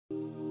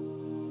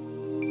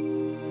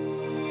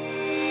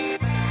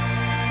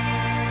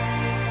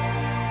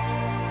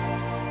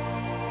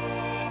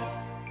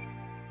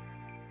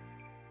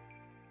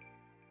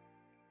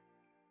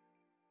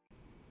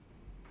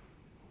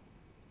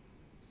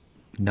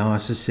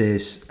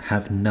Narcissists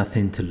have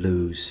nothing to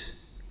lose.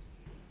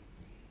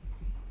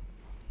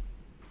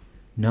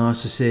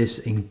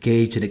 Narcissists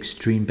engage in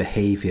extreme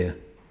behavior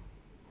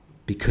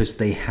because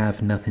they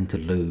have nothing to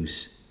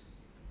lose.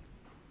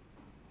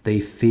 They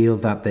feel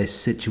that their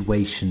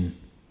situation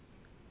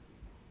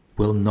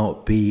will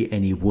not be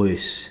any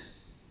worse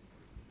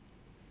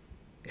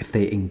if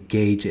they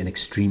engage in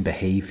extreme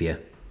behavior.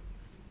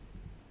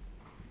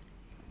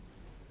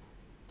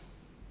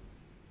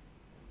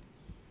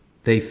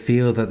 They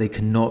feel that they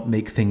cannot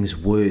make things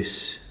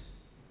worse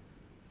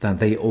than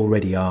they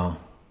already are,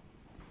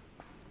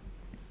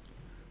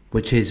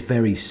 which is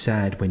very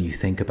sad when you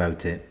think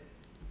about it.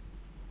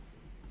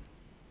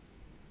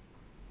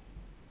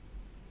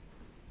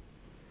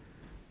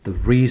 The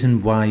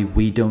reason why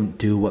we don't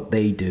do what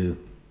they do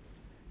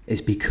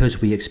is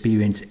because we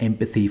experience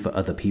empathy for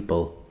other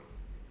people,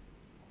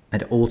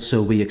 and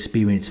also we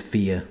experience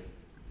fear.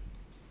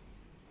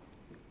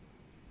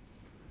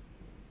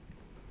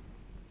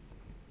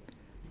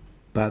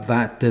 But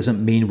that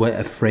doesn't mean we're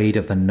afraid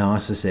of the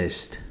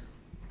narcissist.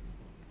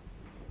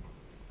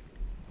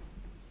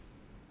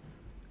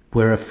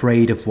 We're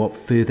afraid of what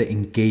further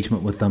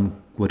engagement with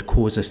them would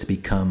cause us to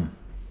become.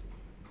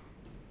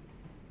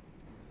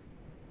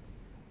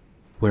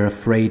 We're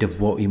afraid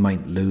of what we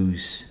might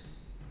lose,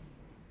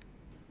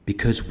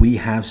 because we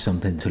have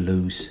something to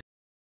lose.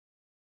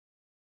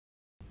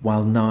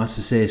 While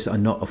narcissists are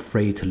not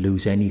afraid to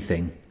lose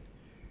anything,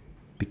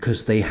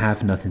 because they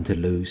have nothing to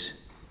lose,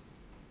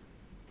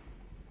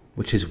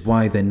 which is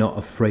why they're not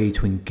afraid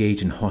to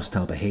engage in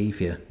hostile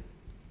behavior.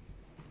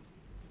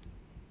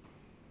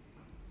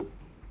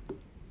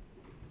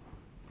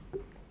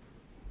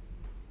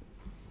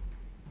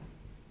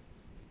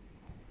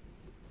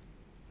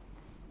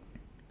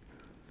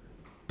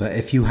 But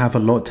if you have a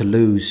lot to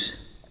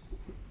lose,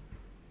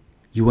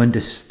 you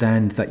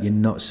understand that you're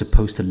not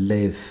supposed to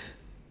live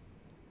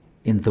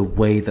in the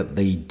way that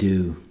they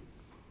do.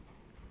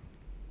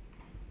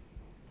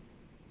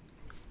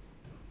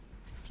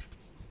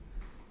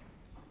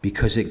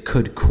 Because it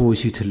could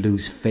cause you to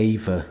lose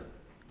favor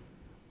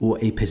or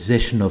a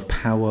position of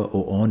power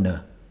or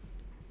honor.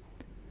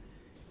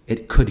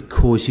 It could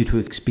cause you to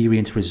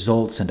experience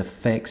results and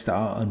effects that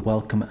are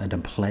unwelcome and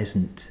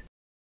unpleasant.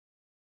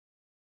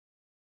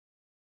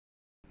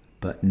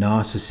 But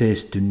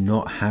narcissists do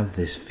not have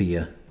this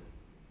fear.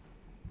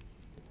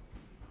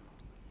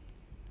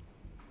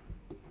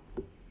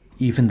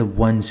 Even the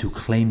ones who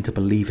claim to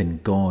believe in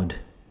God,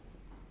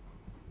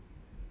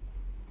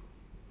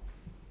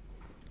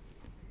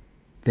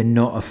 they're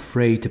not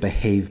afraid to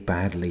behave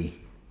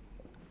badly.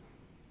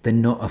 They're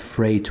not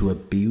afraid to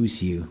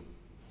abuse you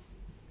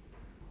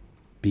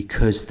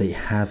because they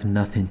have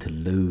nothing to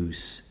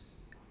lose.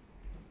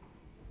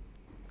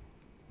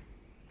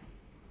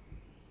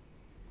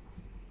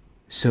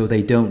 So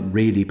they don't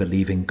really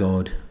believe in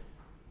God.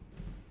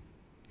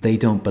 They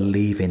don't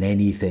believe in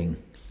anything.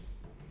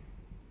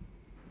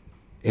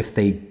 If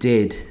they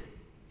did,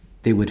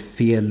 they would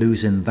fear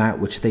losing that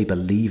which they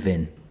believe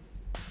in.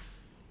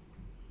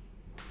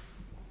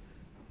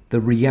 The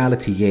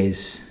reality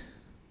is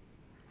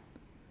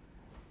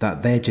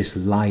that they're just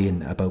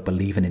lying about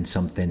believing in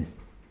something.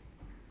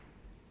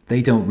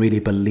 They don't really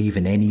believe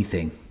in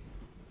anything.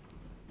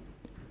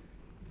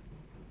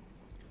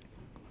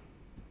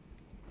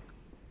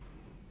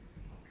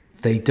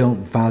 They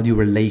don't value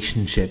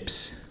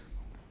relationships,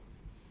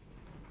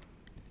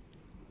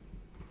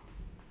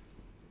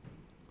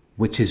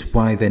 which is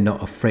why they're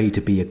not afraid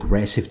to be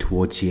aggressive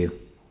towards you,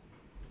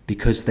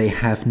 because they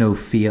have no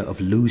fear of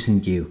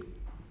losing you.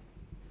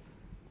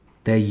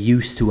 They're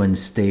used to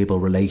unstable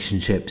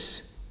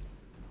relationships.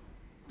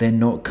 They're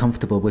not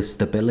comfortable with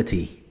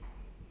stability.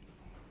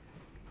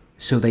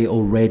 So they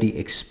already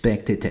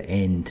expect it to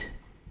end.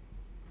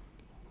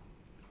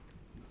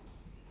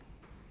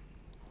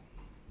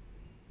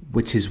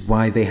 Which is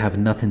why they have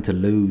nothing to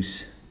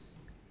lose.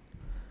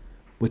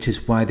 Which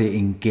is why they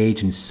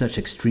engage in such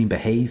extreme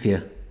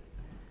behavior.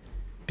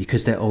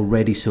 Because they're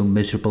already so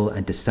miserable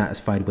and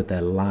dissatisfied with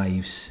their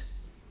lives.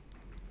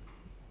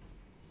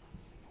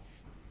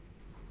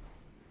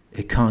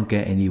 It can't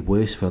get any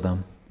worse for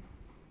them.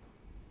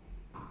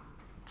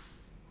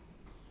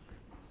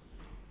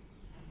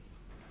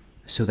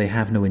 So they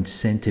have no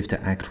incentive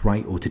to act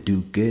right or to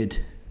do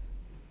good.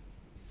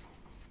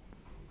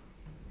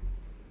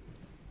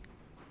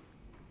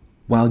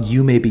 While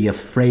you may be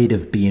afraid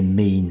of being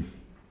mean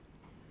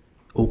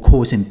or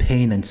causing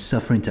pain and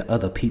suffering to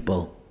other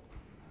people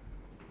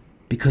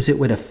because it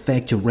would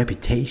affect your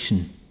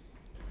reputation,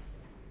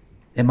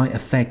 it might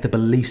affect the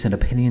beliefs and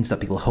opinions that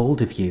people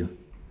hold of you,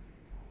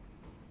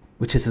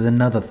 which is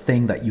another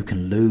thing that you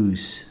can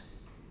lose.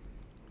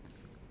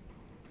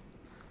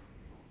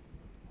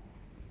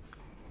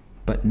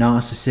 But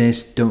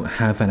narcissists don't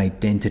have an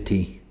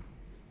identity.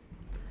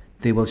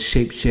 They will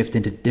shapeshift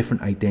into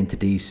different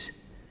identities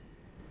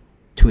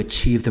to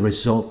achieve the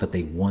result that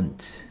they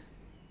want.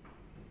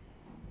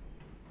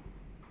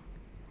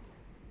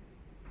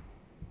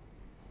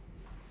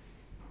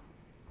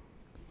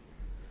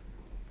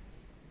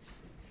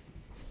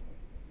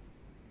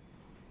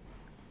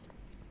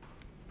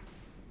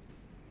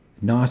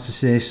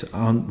 Narcissists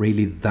aren't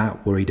really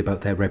that worried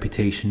about their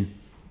reputation,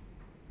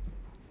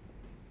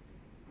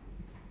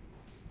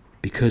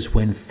 because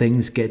when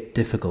things get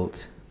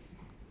difficult,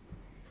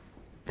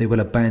 they will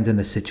abandon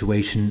the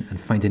situation and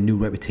find a new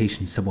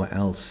reputation somewhere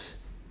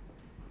else,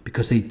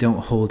 because they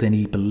don't hold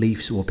any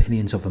beliefs or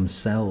opinions of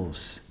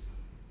themselves.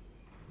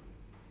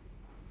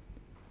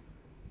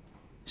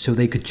 So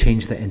they could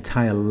change their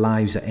entire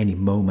lives at any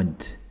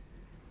moment,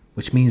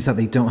 which means that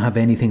they don't have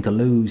anything to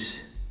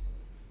lose.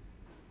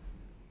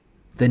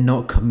 They're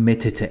not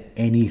committed to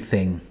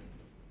anything.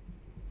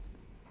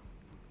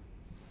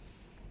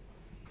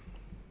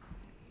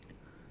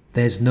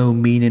 There's no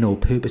meaning or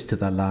purpose to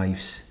their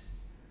lives.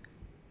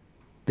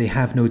 They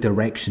have no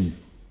direction,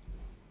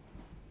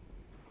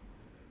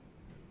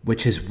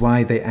 which is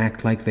why they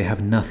act like they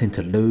have nothing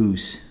to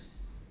lose.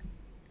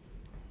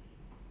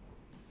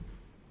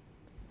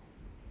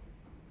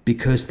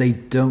 Because they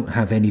don't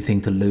have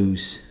anything to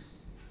lose.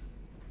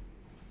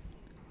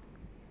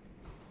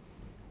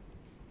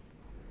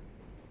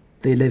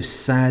 They live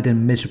sad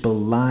and miserable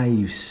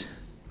lives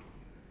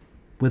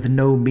with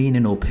no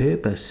meaning or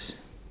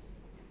purpose.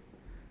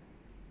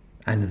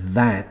 And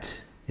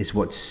that is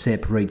what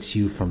separates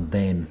you from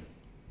them.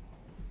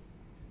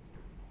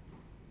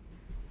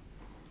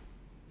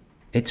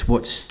 It's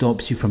what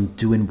stops you from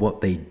doing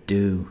what they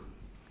do.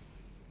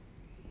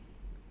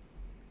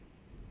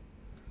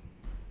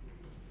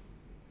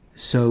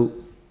 So,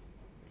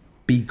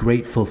 be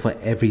grateful for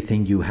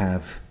everything you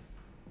have.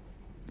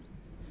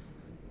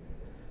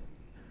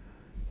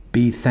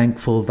 Be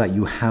thankful that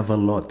you have a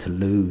lot to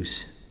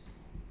lose.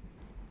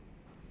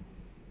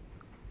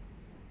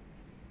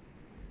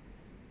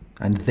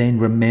 And then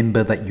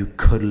remember that you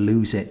could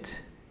lose it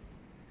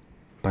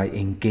by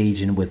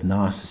engaging with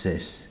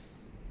narcissists.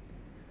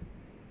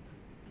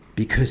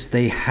 Because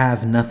they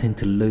have nothing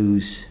to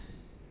lose.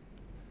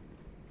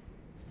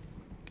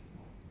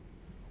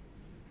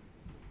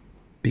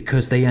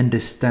 Because they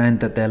understand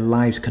that their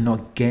lives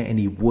cannot get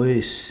any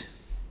worse.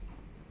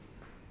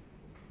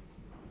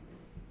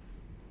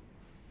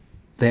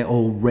 They're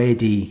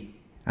already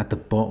at the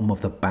bottom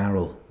of the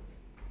barrel.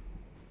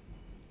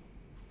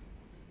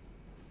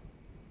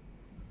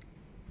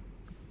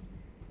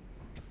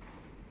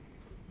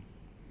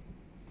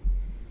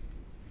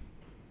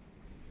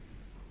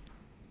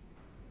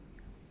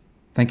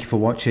 Thank you for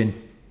watching.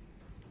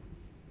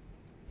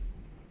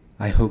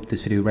 I hope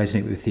this video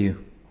resonated with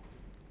you.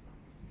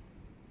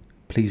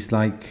 Please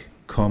like,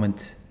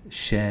 comment,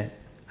 share,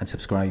 and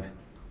subscribe.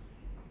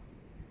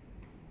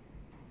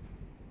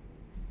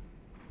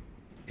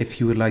 If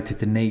you would like to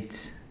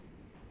donate,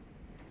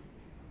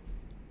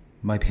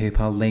 my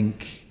PayPal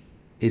link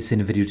is in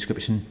the video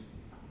description.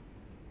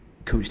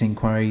 Coaching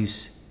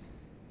inquiries,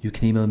 you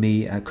can email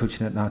me at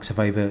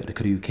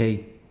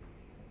coaching@narcsurvivor.co.uk.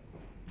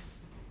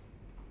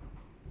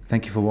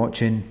 Thank you for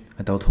watching,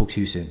 and I'll talk to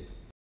you soon.